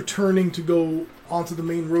as you're turning to go onto the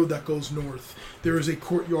main road that goes north, there is a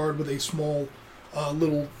courtyard with a small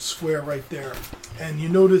little square right there. And you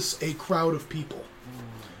notice a crowd of people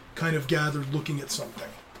kind of gathered looking at something.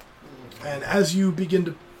 And as you begin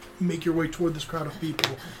to make your way toward this crowd of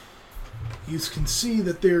people, you can see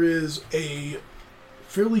that there is a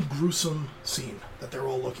fairly gruesome scene that they're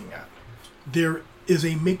all looking at. There is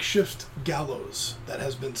a makeshift gallows that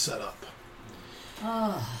has been set up.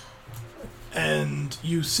 And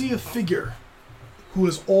you see a figure who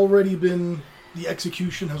has already been, the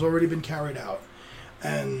execution has already been carried out.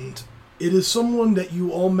 And it is someone that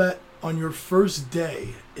you all met on your first day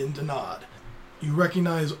in Dannad. You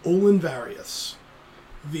recognize Olin Varius,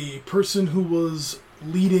 the person who was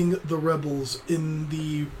leading the rebels in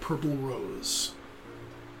the Purple Rose.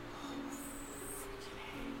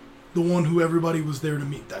 The one who everybody was there to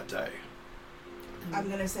meet that day. I'm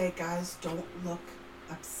gonna say, guys, don't look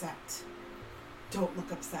upset. Don't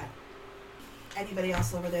look upset. Anybody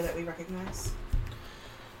else over there that we recognize?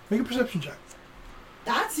 Make a perception check.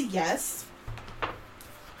 That's a yes.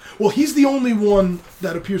 Well, he's the only one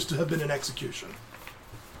that appears to have been in execution.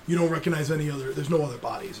 You don't recognize any other, there's no other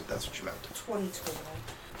bodies, if that's what you meant. 20 total.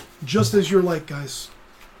 Just as you're like, guys,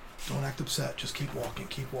 don't act upset, just keep walking,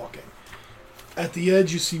 keep walking. At the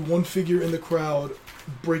edge, you see one figure in the crowd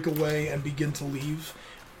break away and begin to leave.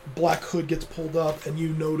 Black hood gets pulled up, and you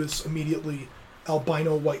notice immediately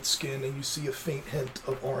albino white skin, and you see a faint hint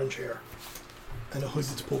of orange hair. And a hood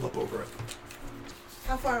gets pulled up over it.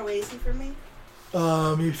 How far away is he from me?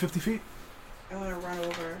 Maybe 50 feet? I want to run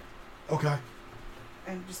over Okay.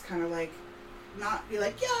 and just kind of like, not be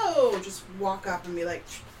like, yo, just walk up and be like,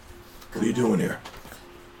 What are you doing here?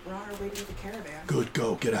 we're on our way to the caravan. Good,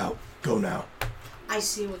 go, get out. Go now. I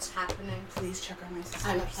see what's happening. Please check on my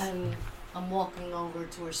sisters. I'm walking over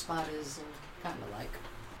to where Spot is and kind of like,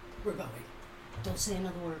 we're going. Don't say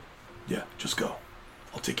another word. Yeah, just go.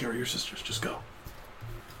 I'll take care of your sisters. Just go.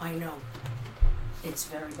 I know. It's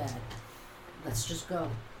very bad. Let's just go.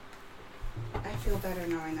 I feel better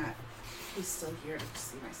knowing that he's still here to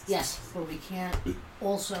see my sisters. Yes, but we can't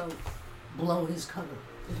also blow his cover,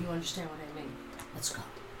 if you understand what I mean. Let's go.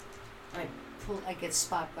 I get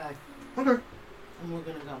Spot back, Okay. and we're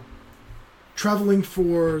gonna go. Traveling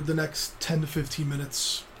for the next 10 to 15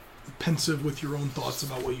 minutes, pensive with your own thoughts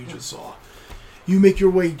about what you just saw. You make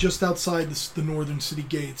your way just outside the northern city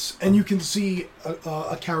gates, and you can see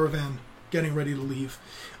a caravan getting ready to leave.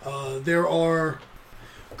 There are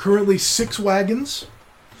currently 6 wagons,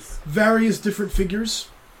 various different figures,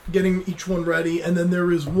 getting each one ready, and then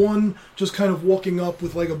there is one just kind of walking up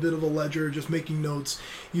with like a bit of a ledger, just making notes.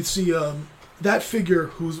 You see that figure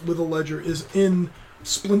who's with a ledger is in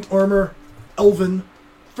splint armor, elven,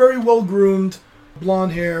 very well groomed,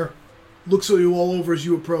 blonde hair, looks at you all over as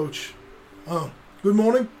you approach. Oh, good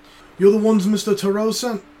morning. You're the ones Mr. Tarot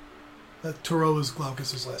sent? That Tarot is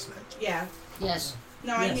Glaucus's last name. Yeah. Yes.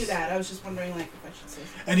 No, I Yes. knew that. I was just wondering, like, if I should say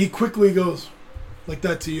something. And he quickly goes, like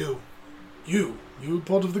that to you. You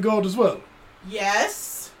part of the guard as well?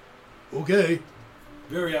 Yes. Okay.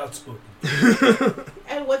 Very outspoken.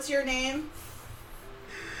 And what's your name?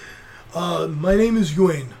 My name is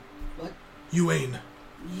Yuane. What? Yuane.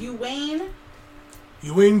 Yuane?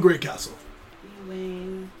 Yuane Greycastle.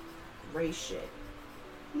 Yuane Gray shit.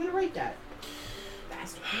 I'm gonna write that.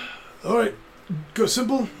 Bastard. Alright, go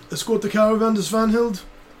simple. Escort the caravan to Svanhild.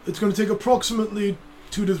 It's going to take approximately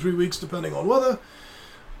 2 to 3 weeks depending on weather.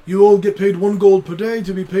 You all get paid 1 gold per day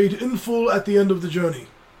to be paid in full at the end of the journey.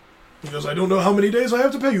 Because I don't know how many days I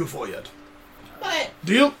have to pay you for yet. But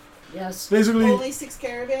Deal? Yes. Basically, only 6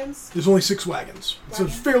 caravans? there's only 6 wagons. It's a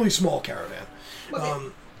Wagon? fairly small caravan.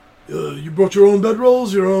 Okay. You brought your own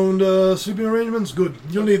bedrolls, your own sleeping arrangements? Good.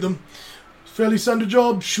 You'll need them. Fairly standard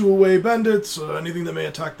job. Shoo away bandits, anything that may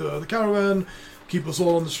attack the caravan. Keep us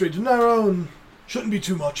all on the straight and narrow, and shouldn't be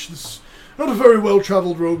too much. This is not a very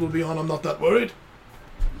well-traveled road we'll be on. I'm not that worried.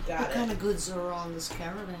 Got What it. kind of goods are on this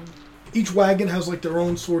caravan? Each wagon has like their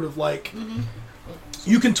own sort of like... Mm-hmm.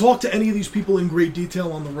 You can talk to any of these people in great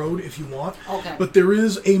detail on the road if you want. Okay. But there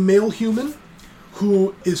is a male human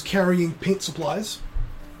who is carrying paint supplies.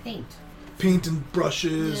 Paint and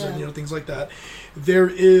brushes and Yeah. things like that. There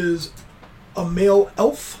is a male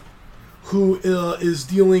elf who is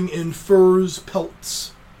dealing in furs,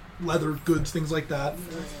 pelts, leather goods, things like that.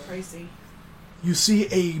 That's pricey. You see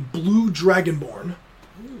a blue dragonborn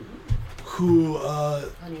who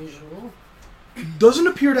Unusual. doesn't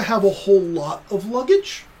appear to have a whole lot of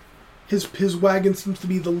luggage. His wagon seems to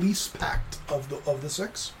be the least packed of the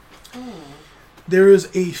 6. There is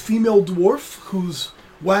a female dwarf whose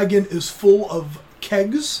wagon is full of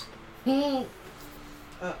kegs.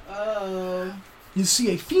 Uh-oh. You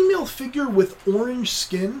see a female figure with orange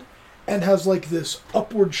skin and has like this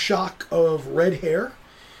upward shock of red hair.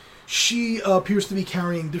 She appears to be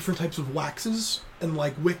carrying different types of waxes and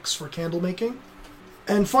like wicks for candle making.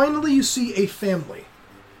 And finally you see a family.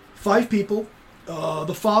 5 people.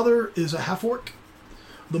 The father is a half-orc.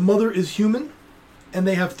 The mother is human. And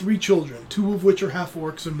they have 3 children, 2 of which are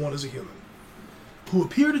half-orcs and 1 is a human, who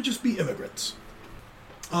appear to just be immigrants.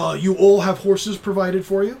 You all have horses provided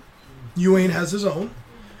for you. Yuane has his own.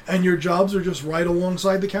 And your jobs are just right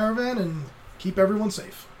alongside the caravan and keep everyone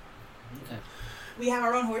safe. Okay. We have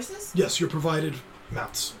our own horses? Yes, you're provided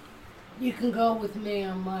mounts. You can go with me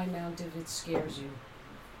on my mount if it scares you.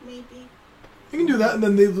 Maybe. You can do that, and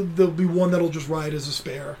then there'll be one that'll just ride as a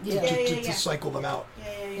spare Yeah. to cycle them out.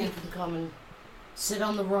 Yeah. You can come and sit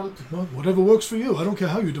on the rump. Well, whatever works for you. I don't care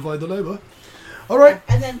how you divide the labor. All right.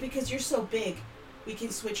 And then because you're so big, we can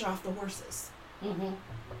switch off the horses Mm-hmm.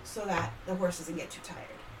 so that the horse doesn't get too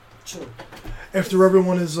tired. Sure. After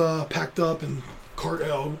everyone is packed up and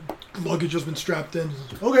luggage has been strapped in.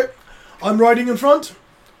 Okay, I'm riding in front.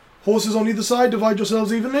 Horses on either side. Divide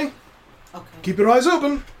yourselves evenly. Okay. Keep your eyes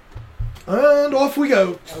open. And off we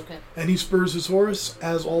go. Okay. And he spurs his horse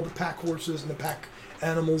as all the pack horses and the pack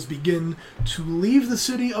animals begin to leave the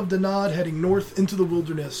city of Dannad, heading north into the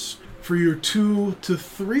wilderness for your 2 to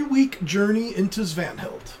 3 week journey into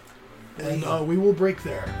Svanhild. And we will break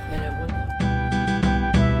there. And I wonder